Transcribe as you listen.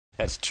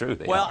That's true.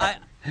 Well,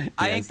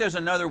 I think there's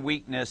another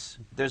weakness.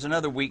 There's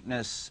another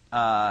weakness,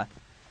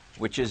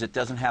 which is it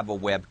doesn't have a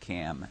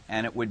webcam,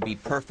 and it would be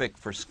perfect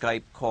for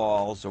Skype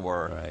calls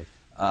or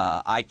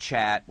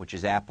iChat, which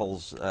is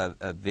Apple's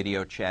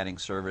video chatting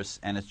service,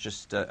 and it's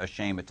just a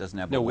shame it doesn't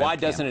have a webcam. Why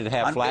doesn't it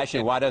have flash,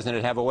 and why doesn't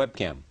it have a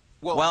webcam?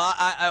 Well,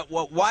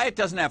 why it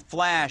doesn't have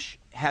flash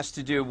has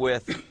to do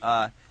with,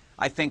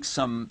 I think,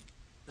 some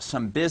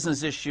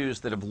business issues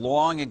that have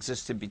long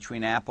existed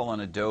between Apple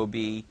and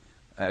Adobe,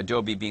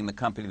 Adobe being the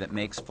company that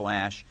makes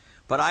flash.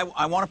 But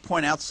I want to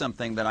point out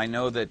something that I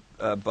know that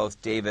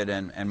both David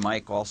and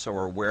Mike also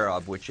are aware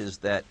of, which is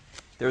that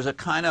there's a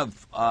kind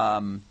of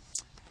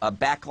a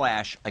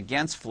backlash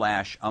against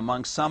flash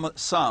among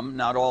some,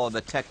 not all of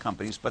the tech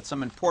companies, but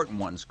some important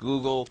ones.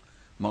 Google,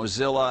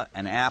 Mozilla,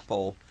 and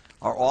Apple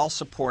are all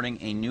supporting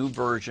a new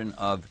version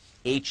of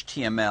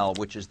HTML,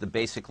 which is the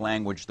basic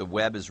language the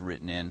web is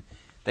written in,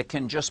 that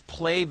can just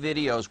play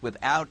videos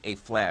without a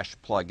flash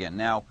plug-in.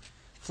 Now,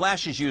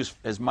 flash is used,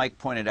 as Mike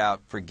pointed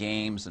out, for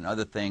games and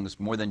other things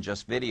more than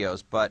just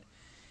videos, but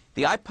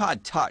the iPod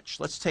Touch,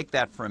 let's take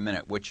that for a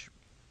minute, which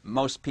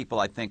most people,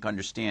 I think,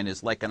 understand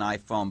is like an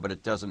iPhone, but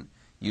it doesn't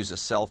use a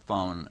cell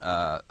phone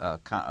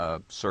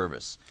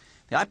service.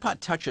 The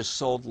iPod Touch is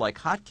sold like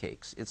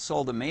hotcakes. It's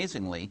sold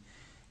amazingly,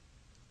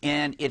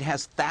 and it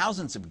has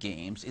thousands of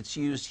games. It's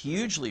used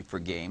hugely for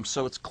games,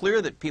 so it's clear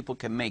that people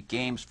can make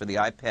games for the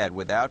iPad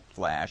without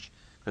flash,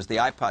 because the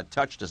iPod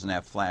Touch doesn't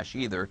have flash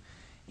either,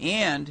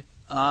 and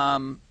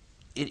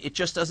it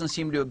just doesn't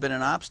seem to have been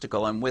an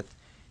obstacle. And with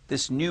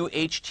this new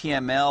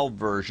HTML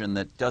version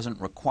that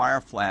doesn't require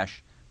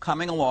flash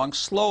coming along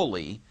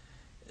slowly,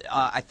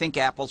 I think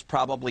Apple's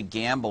probably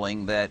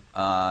gambling that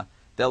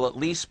they'll at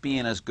least be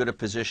in as good a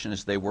position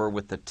as they were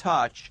with the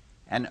Touch,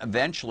 and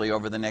eventually,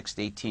 over the next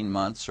 18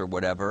 months or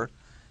whatever,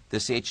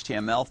 this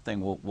HTML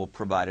thing will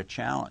provide a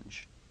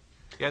challenge.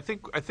 Yeah,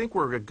 I think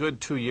we're a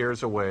good 2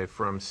 years away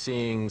from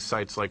seeing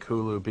sites like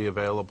Hulu be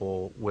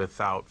available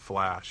without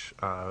flash.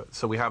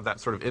 So we have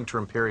that sort of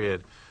interim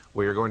period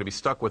where you're going to be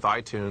stuck with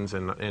iTunes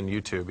and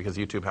YouTube, because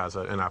YouTube has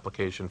an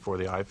application for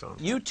the iPhone.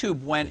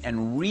 YouTube went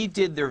and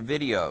redid their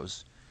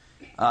videos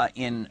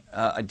in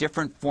a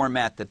different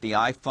format that the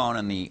iPhone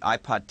and the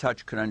iPod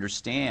Touch could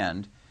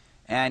understand,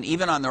 and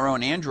even on their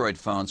own Android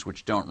phones,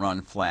 which don't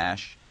run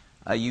flash,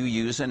 you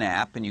use an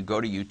app and you go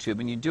to YouTube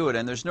and you do it.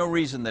 And there's no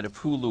reason that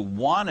if Hulu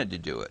wanted to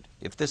do it,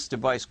 if this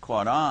device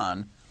caught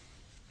on,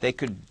 they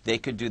could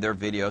do their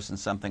videos in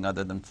something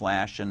other than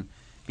flash and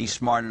be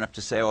smart enough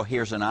to say, oh,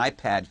 here's an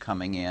iPad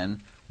coming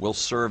in, we'll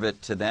serve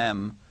it to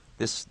them,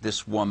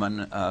 this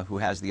woman who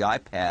has the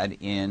iPad,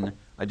 in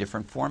a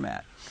different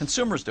format.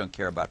 Consumers don't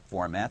care about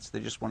formats, they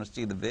just want to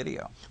see the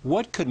video.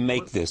 What could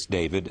make this,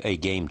 David, a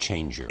game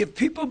changer? If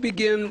people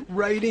begin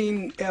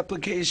writing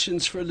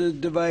applications for the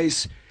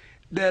device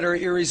that are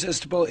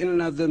irresistible in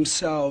and of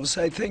themselves,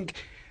 I think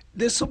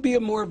this will be a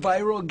more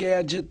viral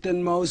gadget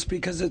than most,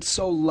 because it's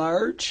so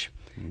large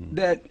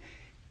that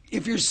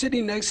if you're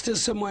sitting next to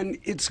someone,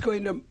 it's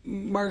going to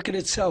market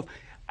itself.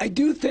 I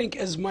do think,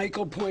 as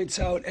Michael points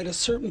out, at a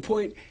certain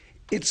point,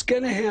 it's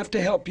going to have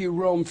to help you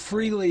roam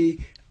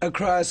freely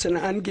across an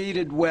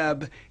ungated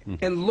web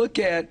and look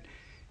at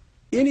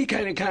any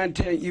kind of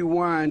content you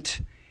want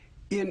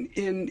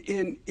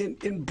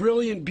in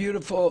brilliant,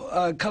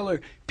 beautiful color.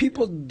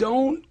 People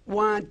don't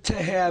want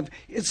to have,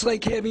 it's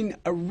like having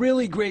a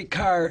really great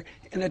car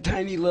and a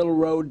tiny little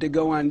road to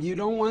go on. You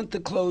don't want the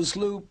closed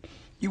loop.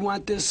 You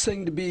want this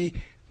thing to be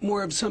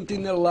more of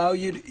something that allow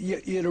you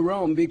to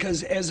roam,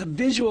 because as a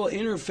visual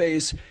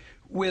interface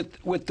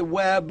with the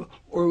web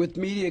or with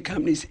media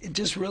companies, it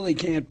just really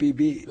can't be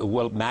beat.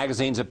 Will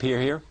magazines appear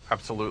here?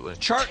 Absolutely.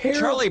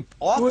 Charlie,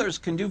 authors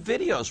can do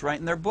videos right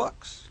in their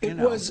books. It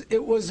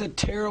was a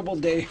terrible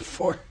day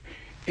for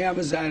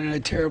Amazon and a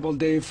terrible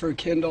day for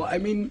Kindle. I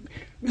mean,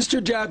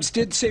 Mr. Jobs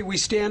did say we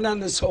stand on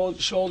the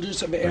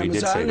shoulders of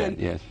Amazon,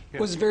 and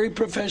was very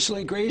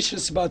professionally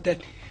gracious about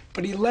that.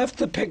 But he left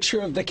the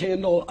picture of the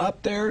Kindle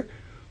up there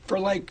for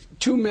like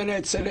 2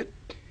 minutes, and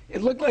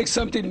it looked like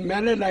something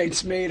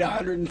Mennonites made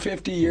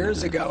 150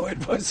 years ago.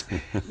 It was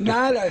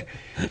not a.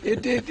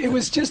 It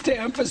was just to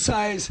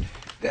emphasize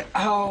that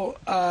how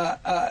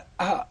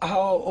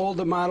old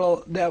a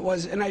model that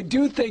was. And I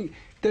do think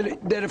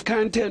that if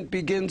content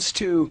begins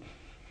to,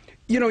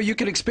 you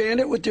can expand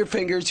it with your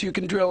fingers. You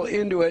can drill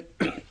into it.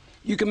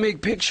 You can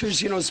make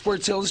pictures.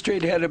 Sports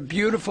Illustrated had a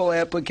beautiful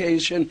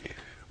application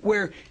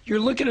where you're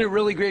looking at a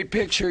really great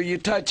picture. You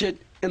touch it,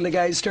 and the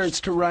guy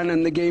starts to run,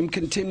 and the game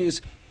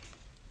continues.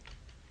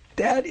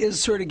 That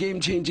is sort of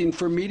game-changing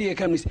for media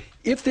companies.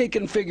 If they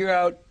can figure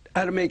out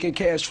how to make a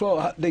cash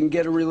flow, they can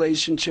get a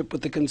relationship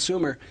with the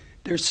consumer.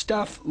 Their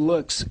stuff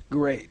looks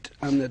great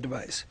on the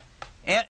device.